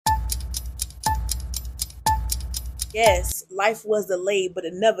Yes, life was delayed, but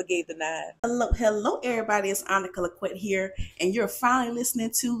it never gave the nod. Hello, everybody. It's Annika LaQuette here, and you're finally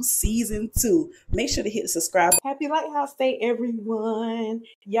listening to season 2. Make sure to hit the subscribe. Happy Lighthouse Day, everyone.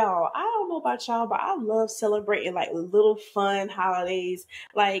 Y'all, I don't know about y'all, but I love celebrating like little fun holidays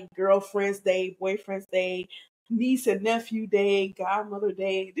like Girlfriend's Day, Boyfriend's Day, Niece and Nephew Day, Godmother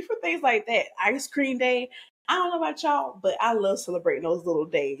Day, different things like that. Ice Cream Day. I don't know about y'all, but I love celebrating those little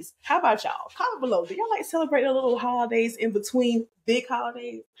days. How about y'all? Comment below. Do y'all like celebrating the little holidays in between big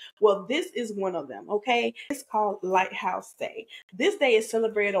holidays? Well, this is one of them, okay? It's called Lighthouse Day. This day is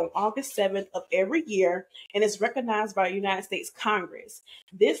celebrated on August 7th of every year and is recognized by the United States Congress.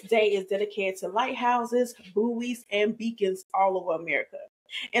 This day is dedicated to lighthouses, buoys, and beacons all over America.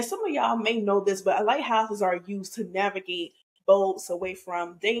 And some of y'all may know this, but lighthouses are used to navigate boats away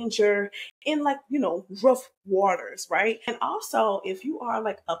from danger in like, rough waters, right? And also if you are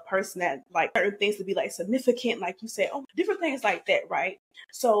like a person that like certain things to be like significant, like you said, different things like that, right?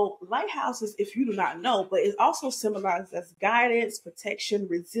 So lighthouses, if you do not know, but it also symbolizes as guidance, protection,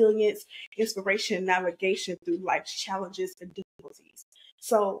 resilience, inspiration, navigation through life's challenges and difficulties.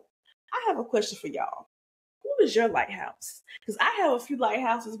 So I have a question for y'all. Who is your lighthouse? Because I have a few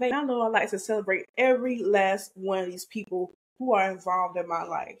lighthouses, baby. I know I like to celebrate every last one of these people who are involved in my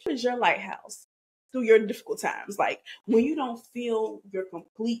life. Who is your lighthouse through your difficult times? Like when you don't feel your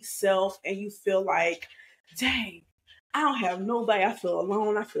complete self and you feel like, dang, I don't have nobody. I feel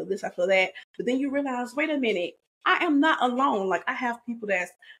alone. I feel this, I feel that. But then you realize, wait a minute, I am not alone. Like I have people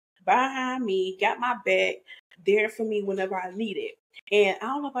that's behind me, got my back, there for me whenever I need it. And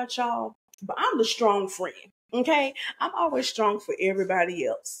I don't know about y'all, but I'm the strong friend. Okay. I'm always strong for everybody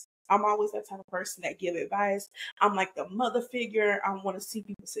else. I'm always that type of person that give advice. I'm like the mother figure. I want to see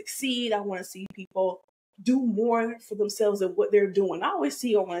people succeed. I want to see people do more for themselves than what they're doing. I always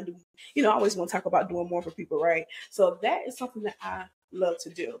see I want to do, I always want to talk about doing more for people, right? So that is something that I love to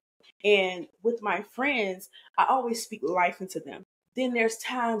do. And with my friends, I always speak life into them. Then there's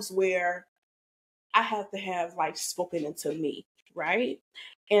times where I have to have life spoken into me, right?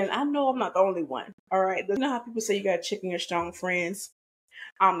 And I know I'm not the only one. All right. You know how people say you got to check in your strong friends?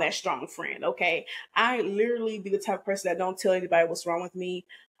 I'm that strong friend, okay? I literally be the type of person that don't tell anybody what's wrong with me.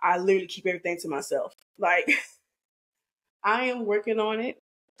 I literally keep everything to myself. Like, I am working on it.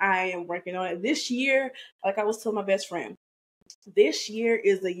 I am working on it. This year, like I was telling my best friend, this year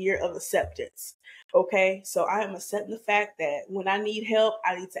is the year of acceptance. Okay, so I am accepting the fact that when I need help,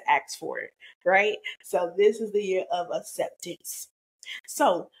 I need to ask for it, right? So this is the year of acceptance.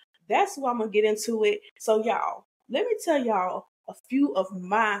 So that's why I'm gonna get into it. So y'all, let me tell y'all a few of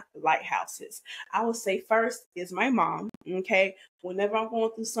my lighthouses. I would say first is my mom. Okay, whenever I'm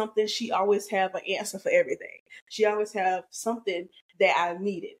going through something, she always have an answer for everything. She always have something that I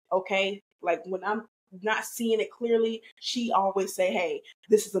needed. Okay, like when I'm not seeing it clearly, she always say, "Hey,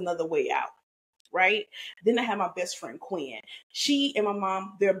 this is another way out." Right? Then I have my best friend Quinn. She and my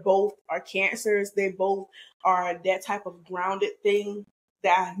mom, they're both are cancers. They both are that type of grounded thing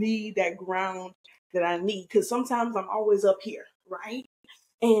that I need, that ground that I need. Because sometimes I'm always up here, right?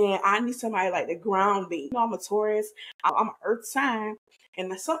 And I need somebody like to ground me. I'm a Taurus. I'm an Earth sign,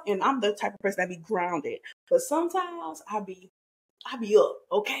 and I'm the type of person that be grounded. But sometimes I be up,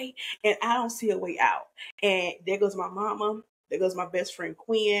 okay? And I don't see a way out. And there goes my mama. There goes my best friend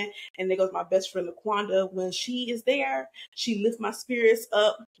Quinn. And there goes my best friend LaQuanda. When she is there, she lifts my spirits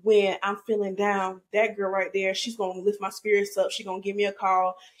up when I'm feeling down. That girl right there, she's going to lift my spirits up. She's going to give me a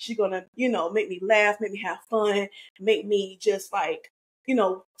call. She's going to, make me laugh, make me have fun, make me just like,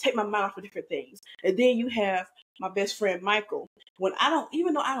 take my mind off of different things. And then you have my best friend Michael. When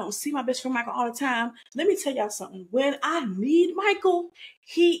even though I don't see my best friend Michael all the time, let me tell y'all something. When I need Michael,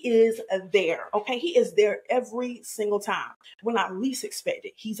 he is there. Okay. He is there every single time. When I least expect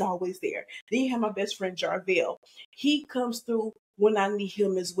it, he's always there. Then you have my best friend Jarvell. He comes through when I need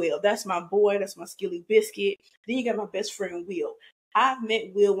him as well. That's my boy. That's my skilly biscuit. Then you got my best friend Will. I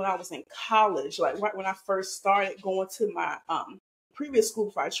met Will when I was in college, like right when I first started going to my previous school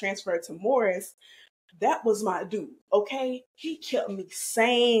before I transferred to Morris. That was my dude, okay? He kept me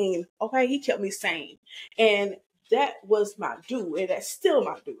sane, okay? He kept me sane. And that was my dude, and that's still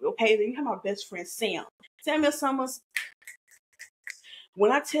my dude, okay? Then you have my best friend, Sam. Samuel Summers, when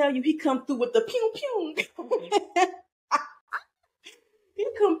I tell you he come through with the pew pew, he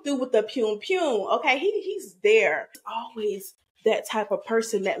come through with the pew pew, okay? He's there. Always that type of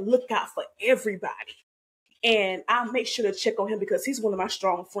person that look out for everybody. And I'll make sure to check on him because he's one of my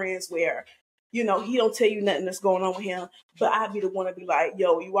strong friends where, he don't tell you nothing that's going on with him, but I'd be the one to be like,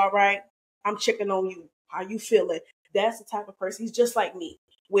 yo, you all right? I'm checking on you. How you feeling? That's the type of person. He's just like me,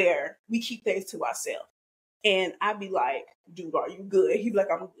 where we keep things to ourselves. And I'd be like, dude, are you good? He'd be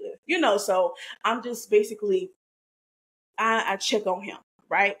like, I'm good. You know, so I'm just basically, I check on him,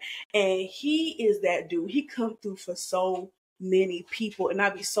 right? And he is that dude. He come through for so many people, and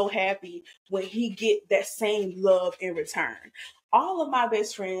I'd be so happy when he get that same love in return. All of my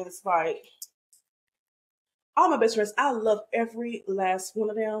best friends, like all my best friends, I love every last one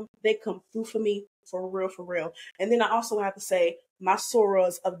of them. They come through for me for real, for real. And then I also have to say my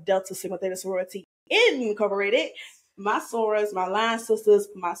sorors of Delta Sigma Theta Sorority Incorporated, my sorors, my line sisters,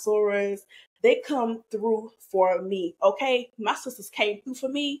 my sorors, they come through for me. Okay, my sisters came through for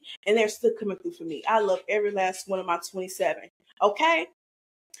me, and they're still coming through for me. I love every last one of my 27. Okay,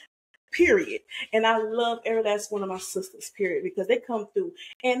 period. And I love every last one of my sisters, period, because they come through.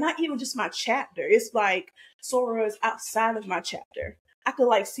 And not even just my chapter. It's like sorors outside of my chapter. I could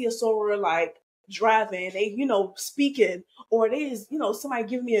like see a soror like driving, they, speaking, or they just, somebody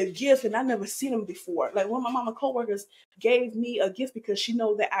give me a gift and I never seen them before. Like one of my mama coworkers gave me a gift because she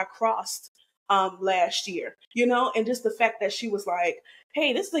know that I crossed last year, and just the fact that she was like,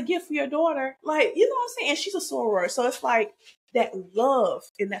 hey, this is a gift for your daughter. Like, you know what I'm saying? And she's a soror. So it's like that love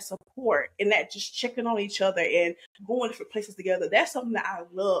and that support and that just checking on each other and going different places together. That's something that I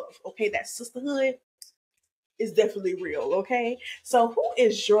love. Okay. That sisterhood is definitely real. Okay. So who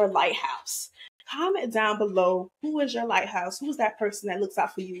is your lighthouse? Comment down below. Who is your lighthouse? Who is that person that looks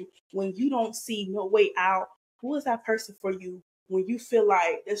out for you when you don't see no way out? Who is that person for you when you feel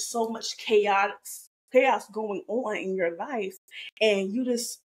like there's so much chaos going on in your life and you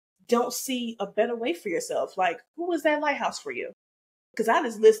just don't see a better way for yourself? Like, who is that lighthouse for you? Because I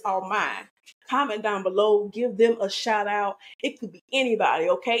just list all mine. Comment down below, give them a shout out. It could be anybody,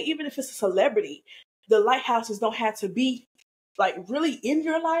 okay? Even if it's a celebrity, the lighthouses don't have to be like really in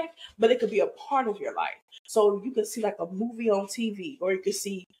your life, but it could be a part of your life. So you could see like a movie on TV, or you could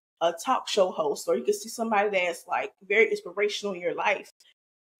see a talk show host, or you could see somebody that's like very inspirational in your life.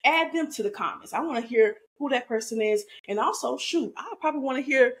 Add them to the comments. I want to hear who that person is. And also, shoot, I probably want to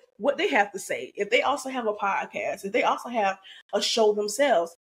hear what they have to say. If they also have a podcast, if they also have a show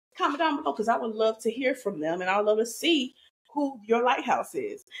themselves, comment down below, because I would love to hear from them and I would love to see who your lighthouse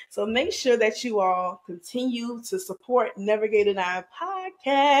is. So make sure that you all continue to support Navigate and I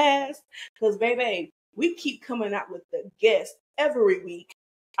podcast, because baby, we keep coming out with the guests every week.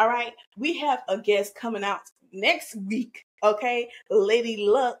 All right, we have a guest coming out next week. Okay, Lady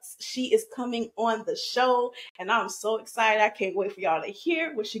Lux, she is coming on the show, and I'm so excited. I can't wait for y'all to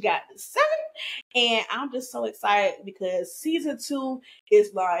hear what she got to say. And I'm just so excited because season 2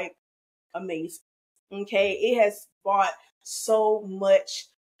 is like amazing. Okay, it has brought so much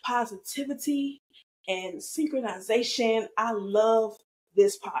positivity and synchronization. I love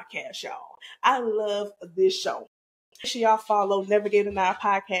this podcast, y'all. I love this show. Make sure y'all follow Navigate and I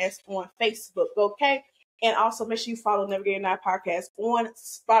podcast on Facebook, okay? And also make sure you follow Navigate and I podcast on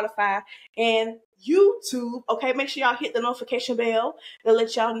Spotify and YouTube, okay? Make sure y'all hit the notification bell to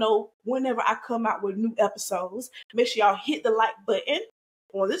let y'all know whenever I come out with new episodes. Make sure y'all hit the like button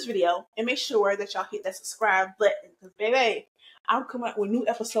on this video and make sure that y'all hit that subscribe button, because baby, I'm coming out with new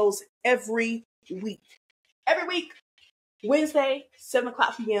episodes every week. Every week, Wednesday, 7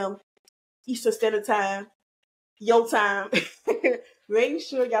 o'clock p.m. Eastern Standard Time. Your time. Make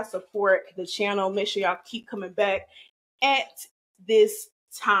sure y'all support the channel. Make sure y'all keep coming back at this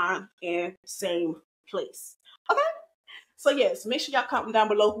time and same place. Okay? So yes, make sure y'all comment down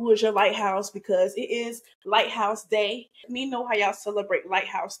below who is your lighthouse, because it is Lighthouse Day. Let me know how y'all celebrate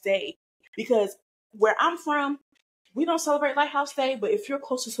Lighthouse Day, because where I'm from, we don't celebrate Lighthouse Day, but if you're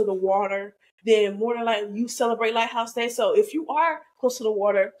closer to the water, then more than likely you celebrate Lighthouse Day. So if you are close to the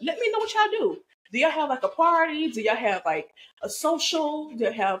water, let me know what y'all do. Do y'all have like a party? Do y'all have like a social? Do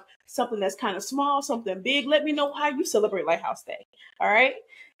y'all have something that's kind of small, something big? Let me know how you celebrate Lighthouse Day. All right?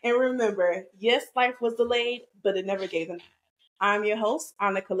 And remember, yes, life was delayed, but it never gave an eye. I'm your host,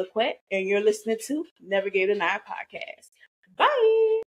 Annika Laquette, and you're listening to Navigate and I podcast. Bye.